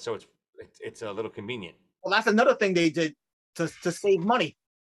pilot, so it's a little convenient. Well, that's another thing they did to save money.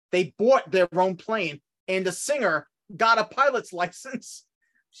 They bought their own plane, and the singer got a pilot's license.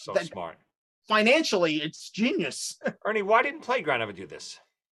 So smart. Financially, it's genius. Ernie, why didn't Playground ever do this?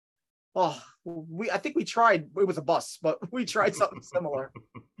 Oh, I think we tried. It was a bus, but we tried something similar.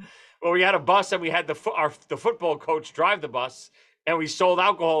 Well, we had a bus, and we had the football coach drive the bus, and we sold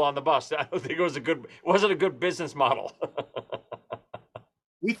alcohol on the bus. I don't think it wasn't a good business model.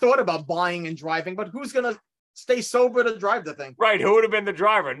 We thought about buying and driving, but who's gonna stay sober to drive the thing? Right? Who would have been the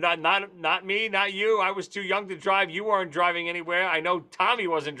driver? Not me, not you. I was too young to drive. You weren't driving anywhere. I know Tommy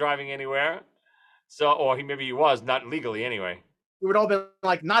wasn't driving anywhere. So, or maybe he was, not legally anyway. We would all been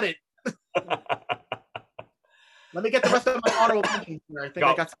like, not it. Let me get the rest of my honorable mentions here. I think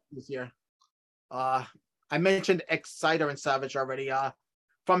I got some this year. I mentioned Exciter and Savage already.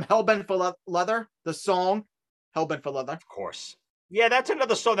 From Hellbent for Leather, the song Hellbent for Leather. Of course. Yeah, that's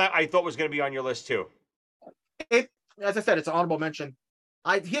another song that I thought was going to be on your list too. As I said, it's an honorable mention.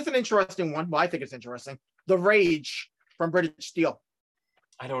 Here's an interesting one. Well, I think it's interesting. The Rage from British Steel.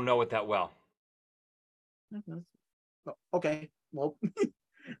 I don't know it that well. Okay. Well,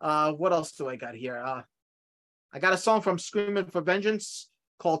 what else do I got here? I got a song from Screaming for Vengeance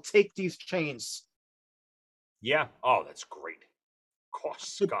called Take These Chains. Yeah. Oh, that's great. Of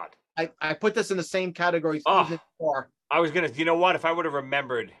course. God. I put this in the same category as Evening Star. I was going to, you know what? If I would have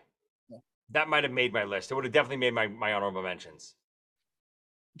remembered, that might have made my list. It would have definitely made my honorable mentions.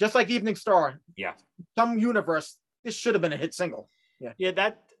 Just like Evening Star. Yeah. Some universe, this should have been a hit single. Yeah.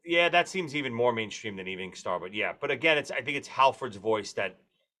 That seems even more mainstream than Evening Star. But yeah. But again, I think it's Halford's voice that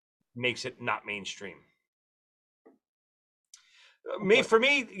makes it not mainstream. For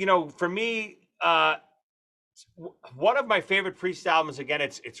me, one of my favorite Priest albums, again,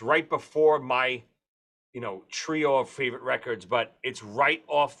 it's right before my, trio of favorite records, but it's right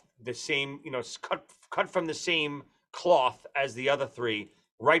off the same, it's cut from the same cloth as the other 3,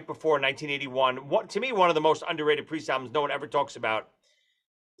 right before 1981. To me, one of the most underrated Priest albums no one ever talks about,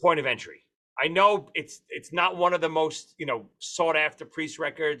 Point of Entry. I know it's not one of the most, sought after Priest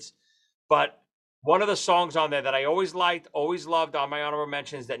records, but one of the songs on there that I always liked, always loved on my honorable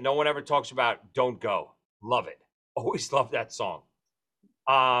mentions that no one ever talks about, Don't Go. Love it. Always loved that song.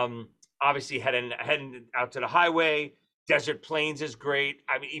 Obviously heading out to the highway, Desert Plains is great.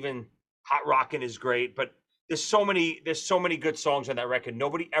 I mean, even Hot Rockin' is great, but there's so many good songs on that record.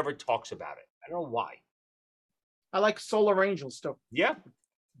 Nobody ever talks about it. I don't know why. I like Solar Angels too. Yeah.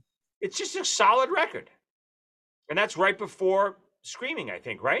 It's just a solid record. And that's right before Screaming, I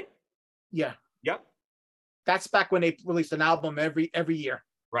think, right? Yeah. Yep. That's back when they released an album every year.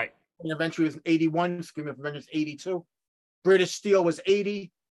 Right. And eventually it was 81, Screaming for Vengeance 82. British Steel was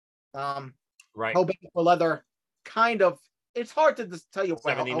 80. Right. Hellbent for Leather kind of it's hard to just tell you. How-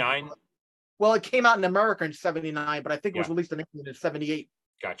 79. Well, it came out in America in 79, but I think it was Yeah. released in England in 78.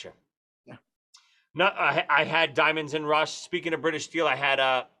 Gotcha. Yeah. No, I had Diamonds and Rust. Speaking of British Steel, I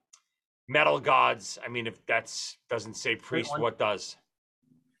had Metal Gods. I mean, if that's doesn't say Priest, one. what does?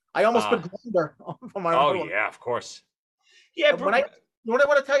 I almost put Grinder for my Oh other one. yeah, of course. Yeah, When you know what I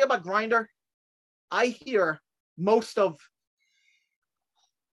want to tell you about Grinder? I hear most of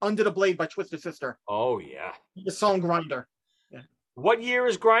Under the Blade by Twisted Sister. oh yeah. The song Grinder. What year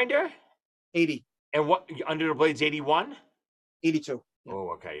is Grinder? 80, And what Under the Blade's 81? 82. Yeah. Oh,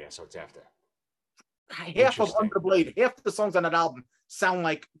 okay, yeah. So it's after. Half of Interesting. Under the Blade, half the songs on that album sound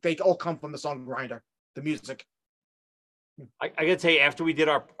like they all come from the song Grinder, the music. I gotta tell you, after we did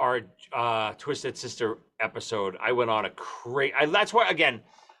our Twisted Sister episode, I went on a crazy. That's why, again,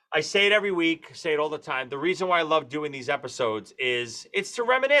 I say it every week, say it all the time. The reason why I love doing these episodes is it's to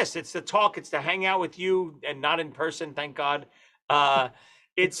reminisce, it's to talk, it's to hang out with you, and not in person, thank God.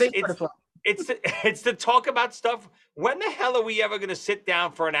 It's to talk about stuff. When the hell are we ever gonna sit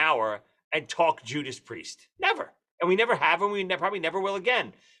down for an hour and talk Judas Priest? Never, and we never have, and we probably never will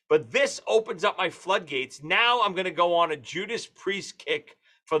again. But this opens up my floodgates. Now I'm going to go on a Judas Priest kick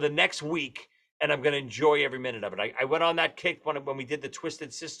for the next week, and I'm going to enjoy every minute of it. I went on that kick when we did the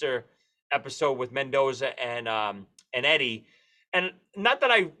Twisted Sister episode with Mendoza and Eddie, and not that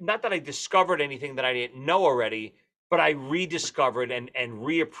I discovered anything that I didn't know already, but I rediscovered and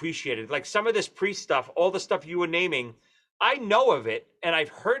reappreciated. Like some of this Priest stuff, all the stuff you were naming, I know of it and I've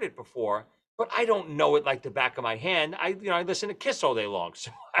heard it before. But I don't know it like the back of my hand. I listen to Kiss all day long, so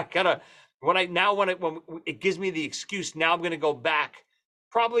I gotta when it gives me the excuse. Now I'm gonna go back,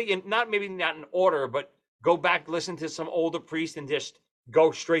 probably maybe not in order, but go back, listen to some older Priest, and just go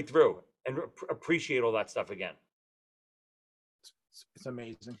straight through and appreciate all that stuff again. It's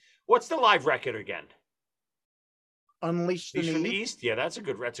amazing. What's the live record again? Unleashed Beast from the East. Yeah, that's a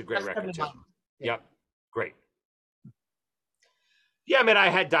great record too. Yeah. Yep, great. Yeah, I mean, I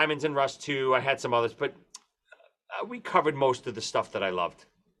had Diamonds and Rust too. I had some others, but we covered most of the stuff that I loved.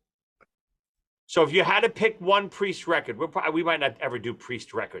 So if you had to pick one Priest record, we might not ever do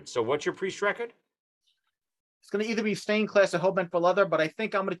Priest records. So what's your Priest record? It's going to either be Stained Class or Hellbent for Leather, but I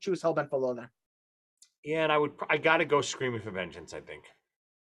think I'm going to choose Hellbent for Leather. Yeah, and I got to go Screaming for Vengeance, I think.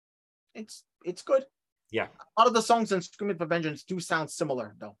 It's good. Yeah. A lot of the songs in Screaming for Vengeance do sound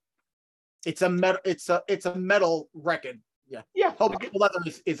similar, though. It's a metal record. Yeah. Yeah. Hellbent for Leather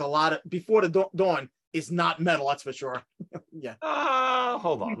is a lot of Before the Dawn is not metal, that's for sure. Yeah.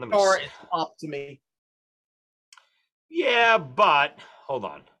 Hold on. Let me Or see. it's up to me. Yeah, but hold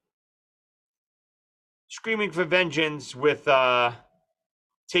on. Screaming for Vengeance with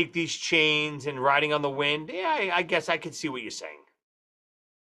Take These Chains and Riding on the Wind. Yeah, I guess I could see what you're saying.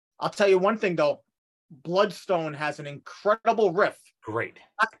 I'll tell you one thing though. Bloodstone has an incredible riff. Great.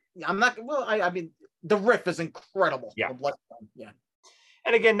 I mean the riff is incredible. Yeah. For Bloodstone. Yeah.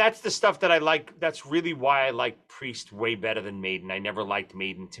 And again, that's the stuff that I like. That's really why I like Priest way better than Maiden. I never liked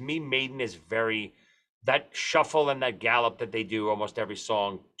Maiden. To me, Maiden is that shuffle and that gallop that they do almost every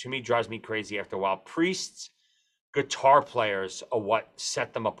song, to me, drives me crazy after a while. Priest's guitar players are what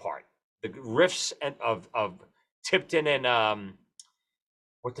set them apart. The riffs of Tipton and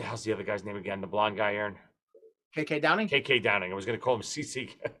what the hell's the other guy's name again? The blonde guy, Aaron? KK Downing? KK Downing. I was going to call him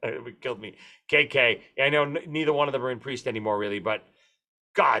CC. It killed me. KK. I know neither one of them are in Priest anymore, really, but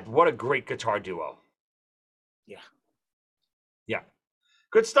God, what a great guitar duo. Yeah. Yeah.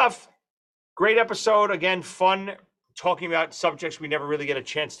 Good stuff. Great episode. Again, fun talking about subjects we never really get a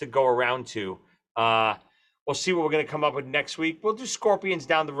chance to go around to. We'll see what we're going to come up with next week. We'll do Scorpions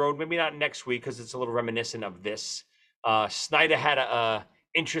down the road. Maybe not next week because it's a little reminiscent of this. Snyder had a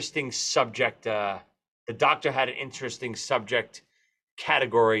interesting subject. The doctor had an interesting subject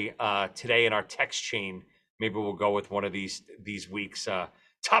category today in our text chain. Maybe we'll go with one of these weeks.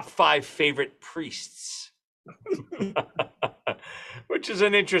 Top 5 favorite priests, which is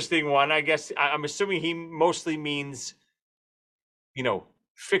an interesting one. I guess I'm assuming he mostly means,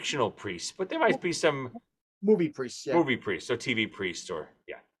 fictional priests, but there might be some Movie priests. Yeah. movie priests or TV priests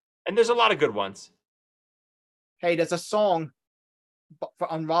and there's a lot of good ones. Hey, there's a song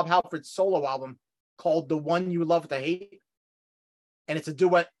on Rob Halford's solo album called "The One You Love to Hate," and it's a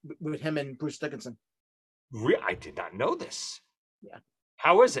duet with him and Bruce Dickinson. I did not know this. Yeah.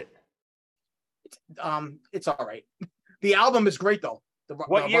 How is it? It's all right. The album is great though.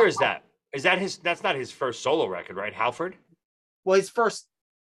 What year is that? Is that that's not his first solo record, right? Halford? Well, his first.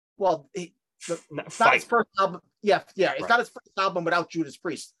 Well, it's not his first album. Yeah. It's Right. not his first album without Judas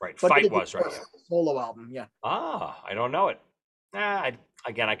Priest. Right. But Fight it was right. first solo album. Yeah. I don't know it.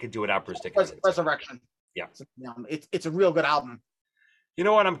 Again, I could do it out Bruce Dickinson. Resurrection. Yeah. So, it's a real good album. You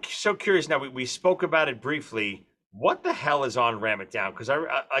know what? I'm so curious now. We spoke about it briefly. What the hell is on Ram It Down? Because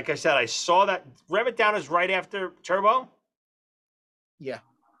like I said, I saw that Ram It Down is right after Turbo. Yeah.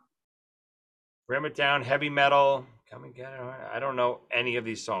 Ram It Down, Heavy Metal, Come and Get It. I don't know any of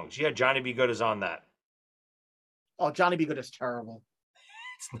these songs. Yeah, Johnny Be Good is on that. Oh, Johnny Be Good is terrible.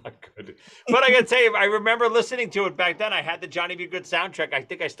 It's not good. But I gotta tell you, I remember listening to it back then. I had the Johnny Be Good soundtrack. I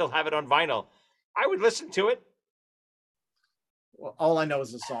think I still have it on vinyl. I would listen to it. Well, all I know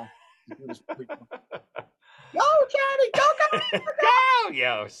is the song. Go, Johnny, go. Go!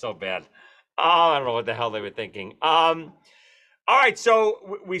 Yeah, it was so bad. Oh, I don't know what the hell they were thinking. All right,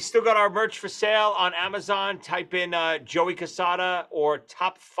 so we still got our merch for sale on Amazon. Type in Joey Casada or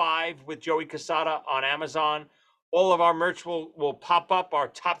Top 5 with Joey Casada on Amazon. All of our merch will pop up. Our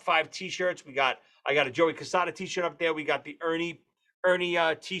Top 5 T-shirts. I got a Joey Casada T-shirt up there. We got the Ernie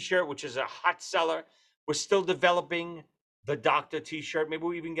T-shirt, which is a hot seller. We're still developing the Doctor T-shirt. Maybe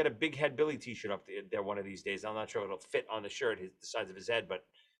we'll even get a Big Head Billy T-shirt up there one of these days. I'm not sure it'll fit on the shirt, the size of his head, but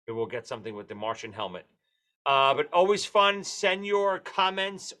maybe we'll get something with the Martian helmet. But always fun. Send your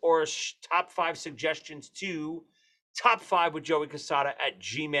comments or top 5 suggestions to top5 with Joey Casada at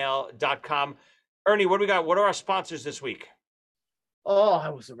gmail.com. Ernie, what do we got? What are our sponsors this week? Oh, I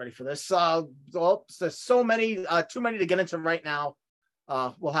wasn't ready for this. Well, there's so many, too many to get into right now.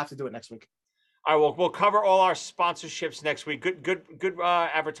 We'll have to do it next week. All right, we'll cover all our sponsorships next week. Good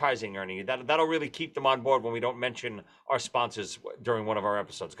advertising, Ernie. That'll really keep them on board when we don't mention our sponsors during one of our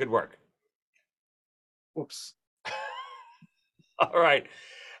episodes. Good work. Whoops. All right.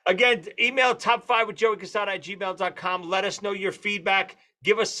 Again, email top5 with Joey Casada at gmail.com. Let us know your feedback.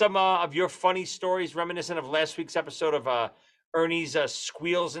 Give us some of your funny stories reminiscent of last week's episode of Ernie's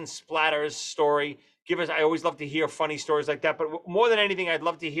Squeals and Splatters story. I always love to hear funny stories like that. But more than anything, I'd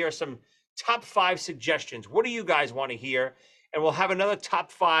love to hear some top 5 suggestions. What do you guys want to hear? And we'll have another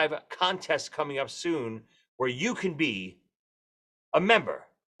top 5 contest coming up soon where you can be a member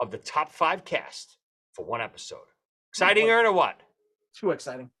of the top 5 cast for one episode. Exciting, Ern, or what? Too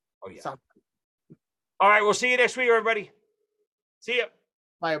exciting. Oh, yeah. All right, we'll see you next week, everybody. See ya.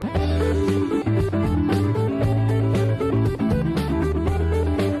 Bye.